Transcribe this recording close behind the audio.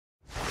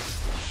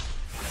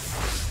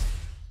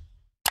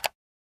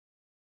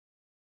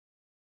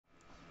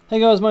Hey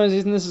guys, my name is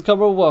Ethan, this is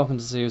Carberra. Welcome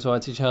to Series where I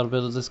teach you how to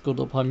build a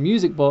Discord.py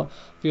music bot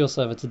for your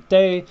server.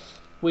 Today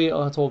we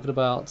are talking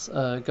about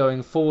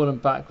going forward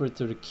and backward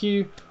through the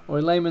queue, or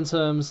in layman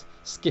terms,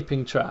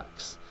 skipping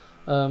tracks.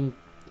 So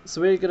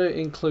we're going to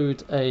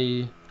include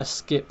a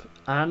skip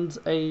and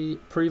a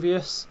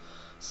previous.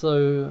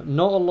 So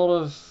not a lot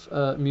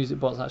of music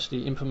bots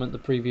actually implement the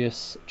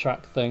previous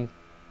track thing.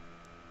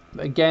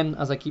 But again,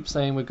 as I keep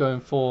saying, we're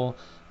going for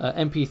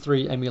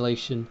MP3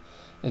 emulation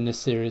in this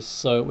series,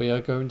 so we are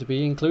going to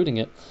be including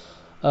it.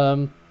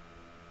 So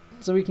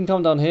we can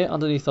come down here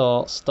underneath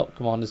our stop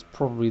command is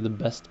probably the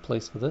best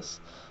place for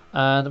this,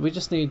 and we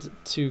just need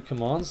two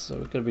commands, so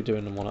we're going to be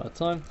doing them one at a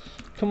time.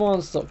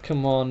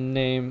 Commands.command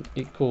name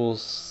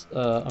equals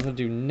I'm going to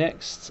do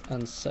next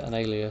and set an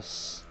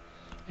alias.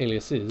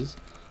 Alias is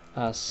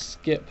as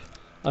skip.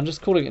 I'm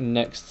just calling it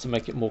next to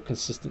make it more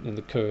consistent in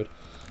the code,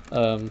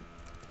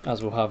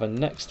 as we'll have a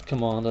next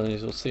command, and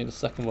as you'll see in a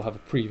second we'll have a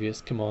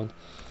previous command.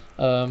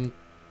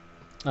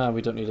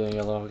 We don't need any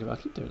other argument.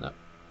 I keep doing that.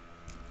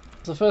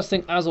 So the first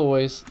thing, as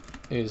always,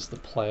 is the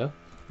player.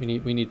 We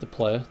need the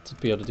player to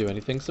be able to do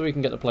anything, so we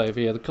can get the player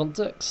via the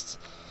context.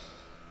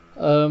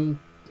 Then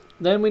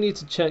we need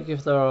to check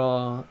if there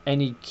are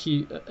any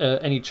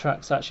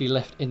tracks actually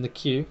left in the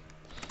queue.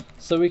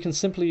 So we can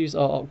simply use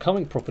our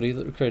upcoming property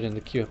that we created in the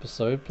queue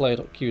episode,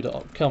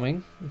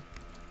 player.queue.upcoming.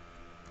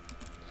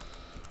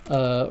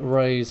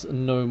 Raise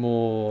no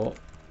more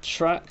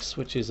tracks,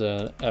 which is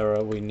an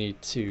error we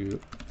need to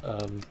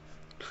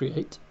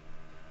create.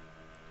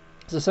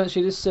 So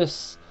essentially this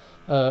just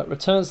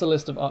returns the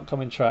list of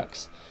upcoming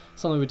tracks,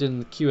 something we did in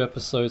the queue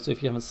episode, so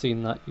if you haven't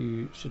seen that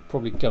you should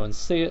probably go and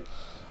see it.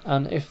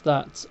 And if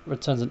that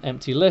returns an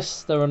empty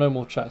list, there are no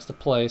more tracks to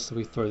play, so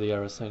we throw the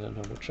error saying there are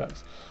no more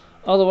tracks.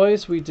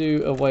 Otherwise we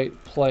do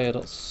await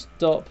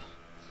player.stop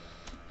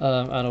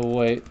and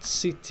await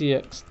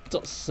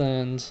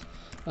ctx.send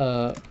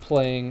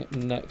playing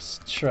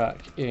next track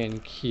in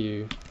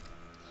queue.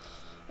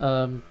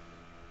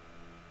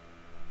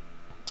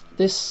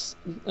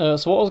 So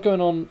what was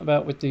going on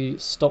about with the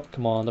stop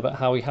command, about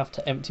how we have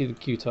to empty the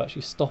queue to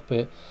actually stop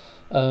it,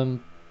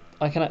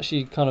 I can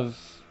actually kind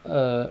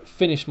of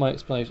finish my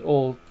explanation,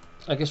 or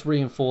I guess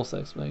reinforce the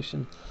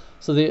explanation.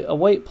 So the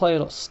await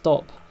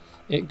player.stop,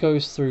 it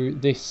goes through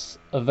this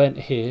event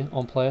here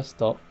on player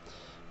stop,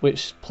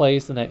 which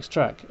plays the next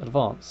track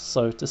advance.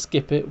 So to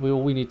skip it,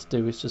 all we need to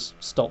do is just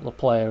stop the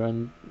player,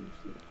 and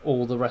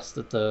all the rest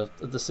of the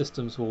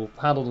systems will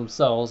handle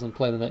themselves and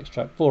play the next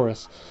track for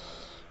us.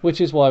 Which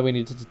is why we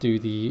needed to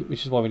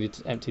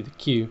empty the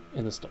queue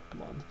in the stop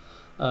command.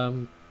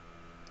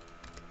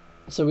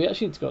 So we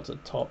actually need to go up to the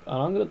top,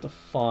 and I'm going to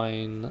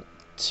define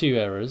two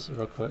errors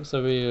real quick.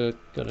 So we're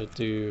going to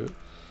do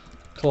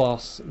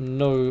class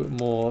no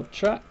more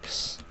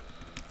tracks.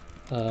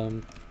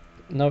 No,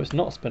 it's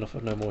not a spin-off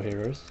of No More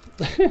Heroes.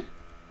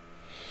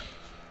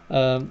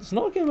 It's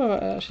not a game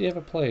I've actually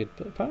ever played,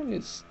 but apparently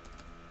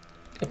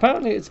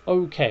it's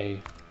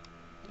okay,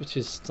 which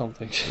is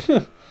something.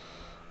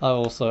 I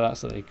also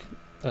accidentally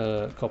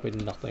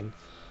copied nothing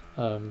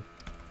to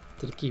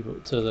the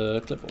keyboard, to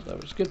the clipboard there,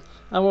 which is good.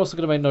 And we're also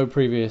going to make no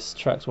previous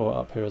tracks while we're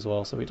up here as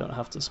well, so we don't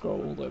have to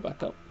scroll all the way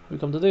back up. We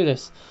come to do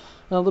this.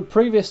 Now the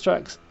previous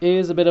tracks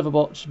is a bit of a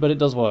botch, but it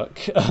does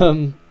work.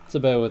 So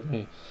bear with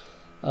me.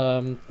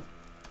 Well,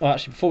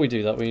 actually, before we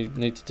do that, we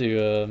need to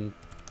do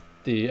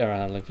the error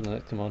handling for the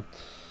next command.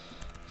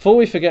 Before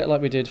we forget, like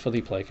we did for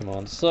the play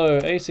command. So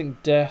async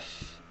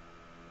def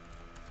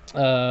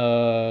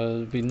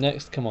be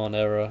next command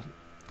error.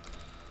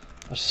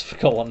 I just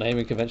forgot what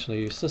naming convention I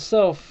used. So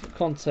self,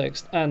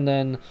 context, and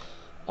then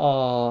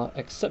our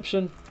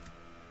exception.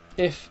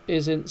 If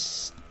is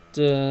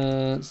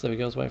instance, there we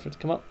go, I was waiting for it to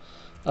come up.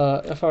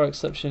 If our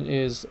exception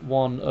is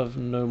one of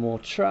no more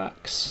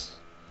tracks,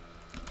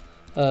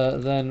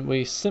 then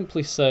we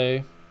simply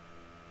say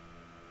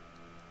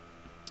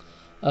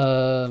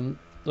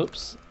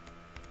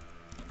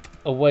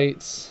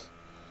await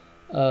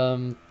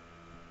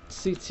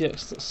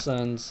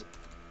ctx.send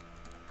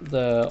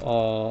there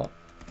are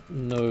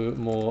no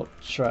more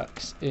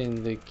tracks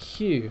in the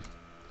queue.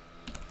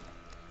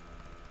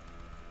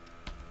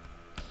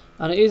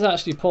 And it is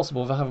actually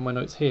possible, if I have my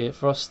notes here,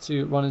 for us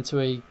to run into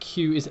a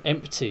queue is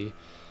empty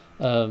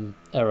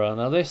error.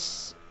 Now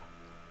this,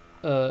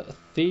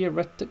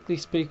 theoretically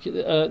speaking,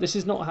 this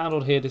is not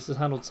handled here, this is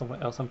handled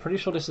somewhere else. I'm pretty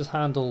sure this is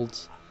handled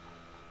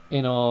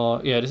in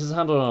our, this is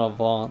handled in our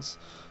advance.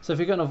 So if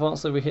we go in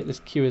advance, so we hit this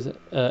queue is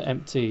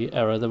empty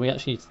error, then we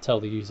actually need to tell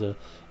the user.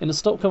 In the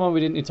stop command, we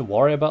didn't need to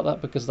worry about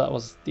that because that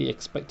was the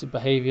expected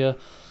behavior.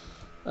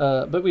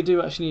 But we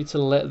do actually need to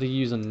let the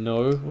user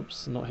know,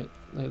 whoops, not hit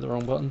the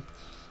wrong button,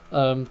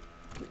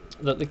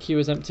 that the queue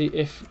is empty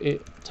if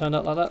it turned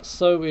out like that.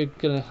 So we're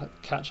going to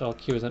catch our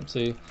queue is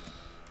empty,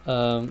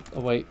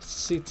 await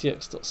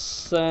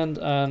ctx.send,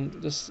 and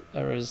this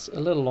error is a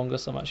little longer,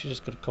 so I'm actually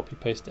just going to copy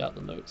paste it out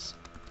the notes.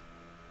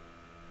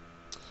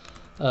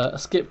 A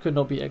skip could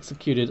not be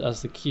executed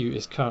as the queue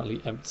is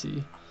currently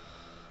empty.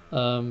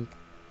 I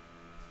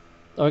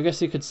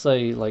guess you could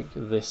say like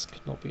this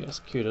could not be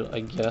executed, I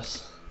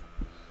guess.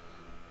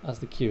 as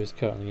the queue is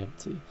currently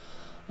empty.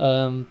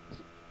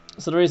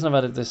 So the reason I've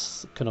added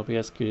this cannot be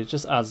executed, it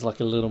just adds like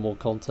a little more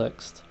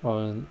context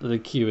rather than the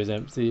queue is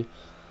empty.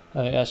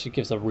 It actually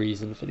gives a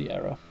reason for the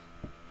error.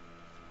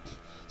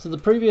 So the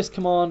previous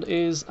command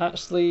is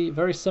actually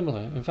very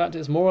similar. In fact,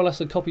 it's more or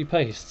less a copy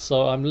paste.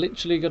 So I'm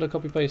literally going to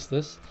copy paste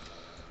this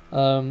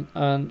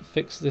and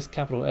fix this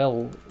capital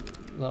L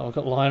that I've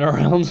got lying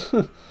around.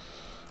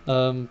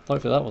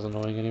 Hopefully that was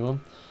annoying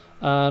anyone.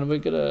 And we're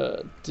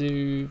gonna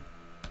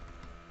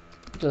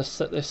just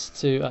set this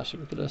to, actually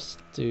we're gonna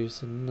do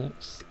some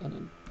next and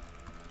then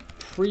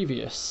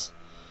previous,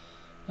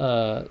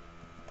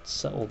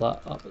 set all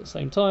that up at the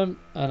same time,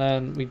 and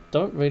then we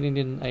don't really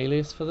need an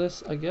alias for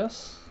this, I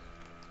guess.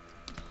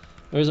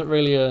 There isn't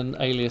really an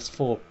alias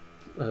for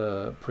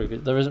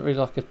previous. There isn't really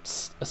like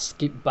a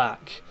skip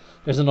back.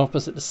 There's an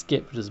opposite to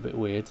skip, which is a bit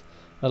weird.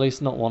 At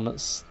least not one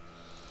that's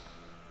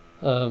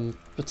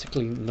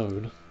particularly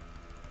known.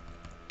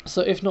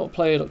 So if not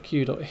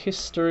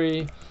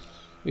player.queue.history,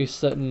 we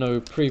set no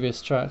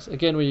previous tracks.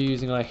 Again, we're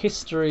using our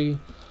history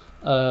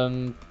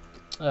property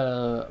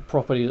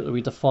that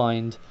we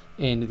defined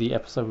in the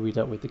episode where we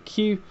dealt with the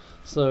queue.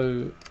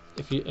 So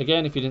if you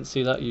didn't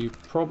see that, you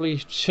probably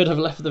should have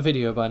left the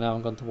video by now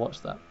and gone to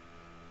watch that.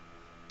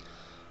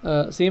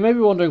 So you may be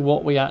wondering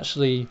what we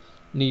actually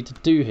need to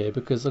do here,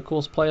 because of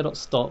course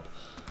player.stop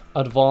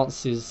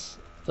advances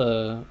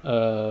the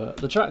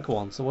track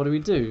one. So what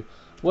do?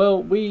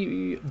 Well,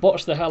 we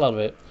botched the hell out of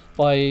it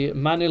by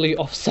manually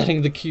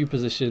offsetting the queue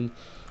position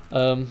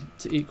to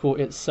equal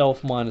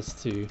itself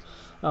 -2.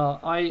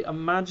 I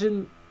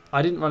imagine,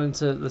 I didn't run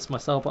into this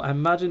myself, but I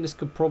imagine this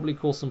could probably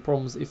cause some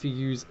problems if you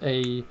use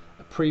a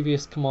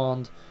previous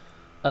command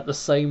at the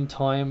same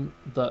time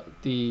that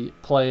the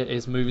player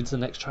is moving to the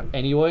next track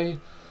anyway.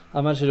 I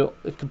imagine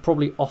it could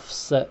probably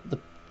offset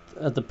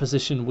the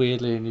position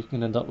weirdly, and you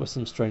can end up with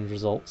some strange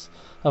results.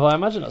 I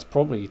imagine that's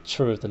probably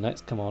true of the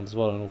next command as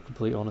well, in all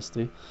complete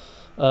honesty.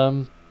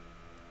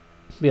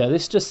 Yeah,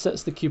 this just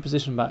sets the queue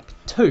position back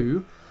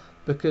 2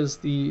 because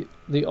the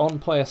on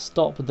player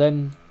stop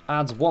then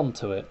adds 1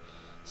 to it.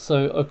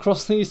 So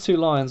across these two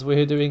lines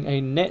we're doing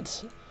a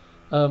net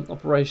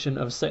operation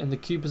of setting the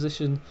queue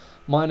position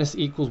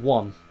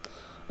 -=1.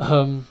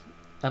 And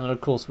then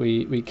of course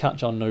we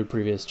catch our no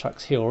previous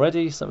tracks here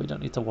already, so we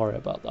don't need to worry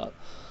about that.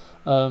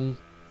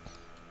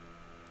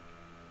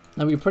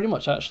 And we pretty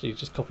much actually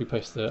just copy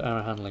paste the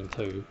error handling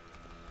too.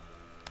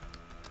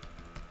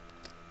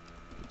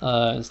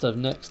 Instead of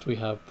next we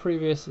have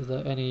previous. Is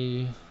there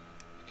any?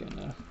 Okay,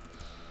 no.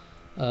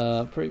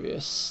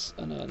 Previous,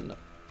 and then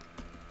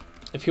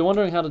if you're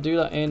wondering how to do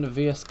that in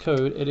VS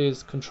Code, it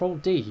is Control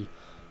D.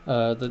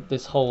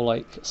 This whole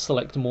like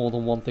select more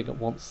than one thing at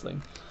once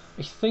thing.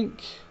 I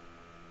think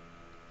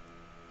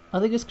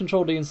it's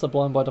Control D in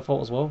Sublime by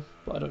default as well,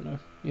 but I don't know.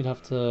 You'd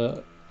have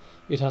to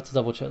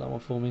double check that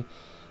one for me.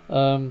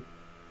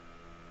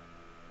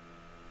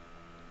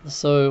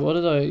 So what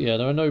did yeah,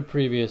 there are no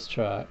previous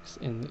tracks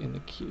in the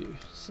queue,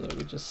 so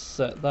we just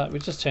set that. We're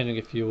just changing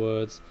a few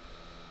words.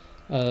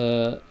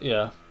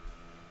 Yeah,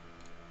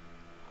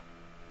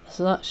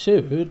 so that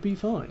should be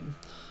fine.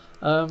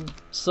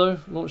 So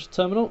launch the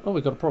terminal. Oh,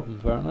 we got a problem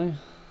apparently.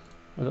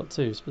 We got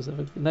two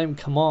specifically. Name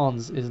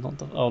commands is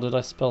not. Oh, did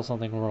I spell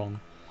something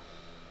wrong?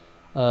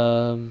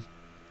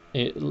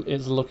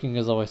 It's looking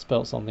as though I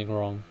spelled something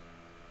wrong.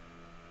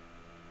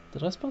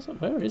 Did I spell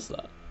something? Where is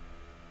that?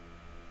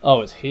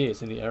 Oh, it's here.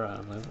 It's in the error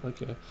handling.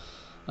 Okay.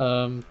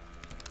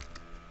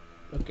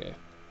 Okay.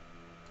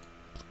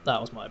 That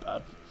was my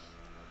bad.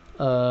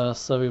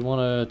 So we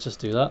want to just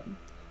do that.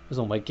 There's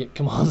all my git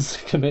commands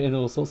committing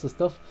all sorts of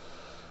stuff.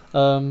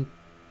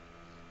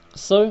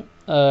 So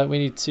we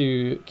need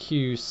to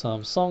queue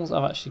some songs.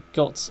 I've actually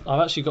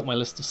got my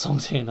list of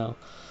songs here now,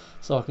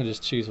 so I can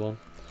just choose one.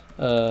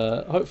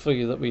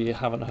 Hopefully that we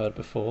haven't heard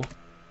before.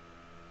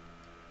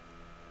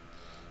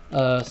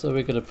 So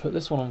we're going to put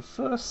this one on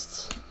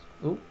first.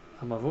 Oh,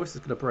 and my voice is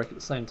going to break at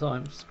the same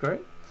time, which is great.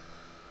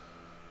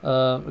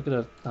 We're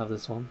going to have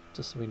this one,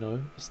 just so we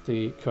know it's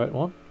the correct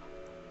one.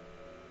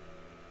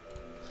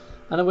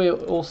 And then we're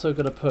also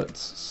going to put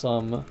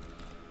some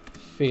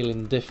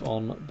Feeling Diff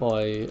on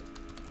by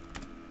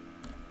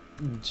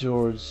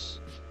George.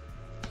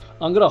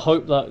 I'm going to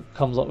hope that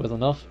comes up with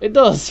enough. It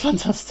does!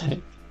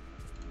 Fantastic!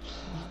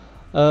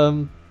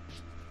 Okay,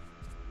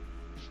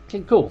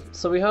 cool.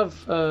 So we have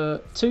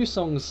 2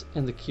 songs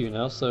in the queue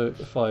now. So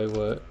if I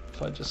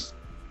just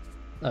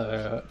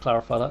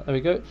clarify that, there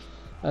we go.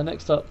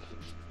 Next up,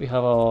 we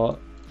have our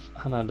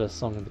Hernandez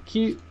song in the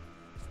queue.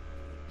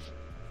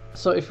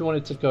 So if we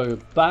wanted to go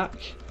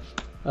back,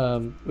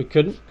 we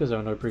couldn't because there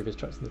are no previous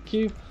tracks in the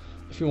queue.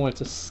 If we wanted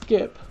to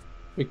skip,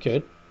 we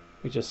could.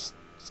 We just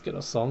skip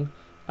a song,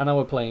 and now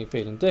we're playing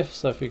Feeling Diff.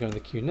 So if we go in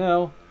the queue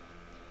now,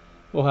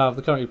 we'll have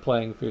the currently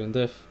playing Feeling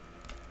Diff.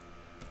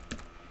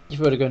 If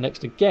we were to go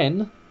next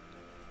again,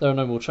 there are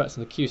no more tracks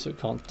in the queue, so it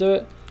can't do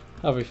it.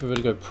 However, if we were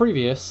to go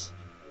previous,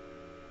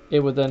 it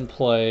would then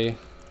play.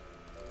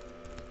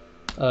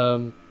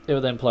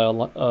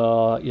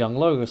 Our Young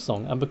Logo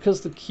song, and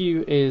because the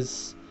queue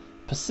is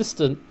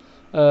persistent,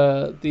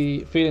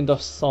 the Feeling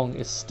Dust song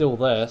is still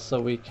there, so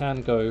we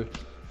can go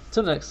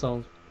to the next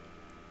song,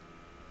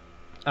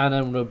 and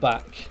then we're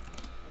back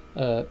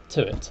to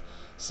it.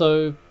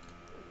 So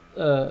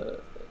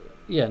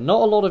yeah,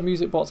 not a lot of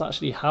music bots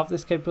actually have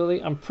this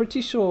capability. I'm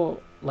pretty sure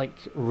like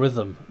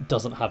Rhythm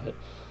doesn't have it.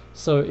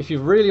 So if you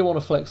really want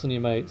to flex on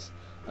your mates,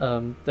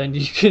 then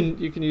you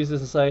can use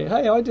this and say,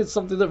 hey, I did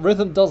something that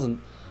Rhythm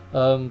doesn't,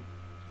 and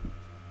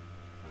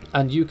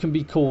you can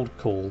be called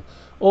cool.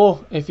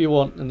 Or if you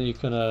want, and then you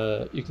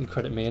can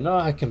credit me, and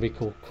I can be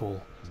called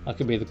cool. I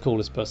can be the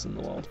coolest person in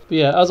the world. But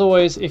yeah, as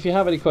always, if you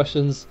have any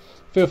questions,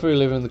 feel free to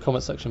leave them in the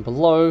comment section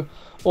below,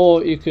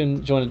 or you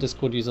can join a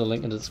Discord using the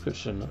link in the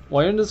description.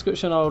 While you're in the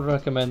description, I would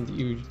recommend that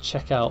you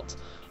check out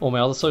all my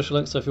other social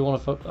links. So if you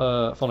want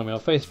to follow me on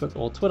Facebook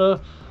or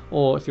Twitter,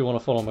 or if you want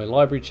to follow my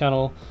library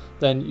channel,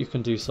 then you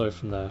can do so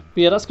from there.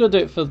 But yeah, that's going to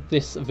do it for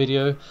this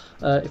video.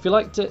 If you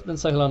liked it, then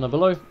say hello down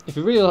below. If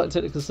you really liked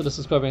it, consider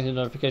subscribing and hitting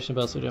the notification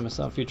bell so you don't miss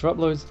out on future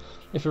uploads.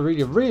 If you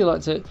really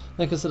liked it,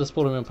 then consider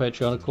supporting me on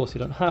Patreon. Of course, you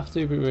don't have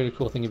to, but a really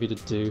cool thing of you to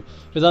do.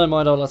 With that in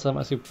mind, I would like to thank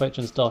my super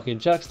patrons, Darky and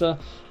Jackster,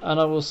 and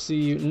I will see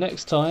you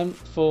next time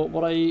for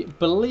what I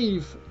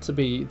believe to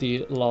be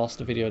the last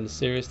video in the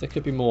series. There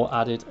could be more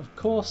added, of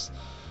course,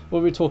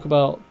 where we talk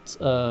about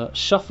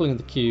shuffling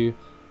the queue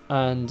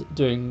and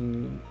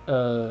doing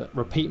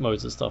repeat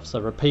modes and stuff. So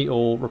repeat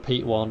all,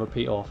 repeat one,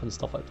 repeat off, and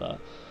stuff like that.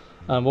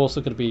 And we're also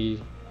going to be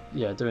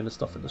doing the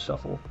stuff in the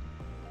shuffle.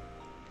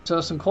 So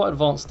there's some quite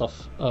advanced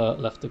stuff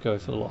left to go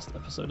for the last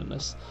episode in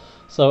this.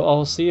 So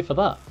I'll see you for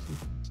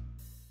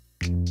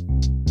that.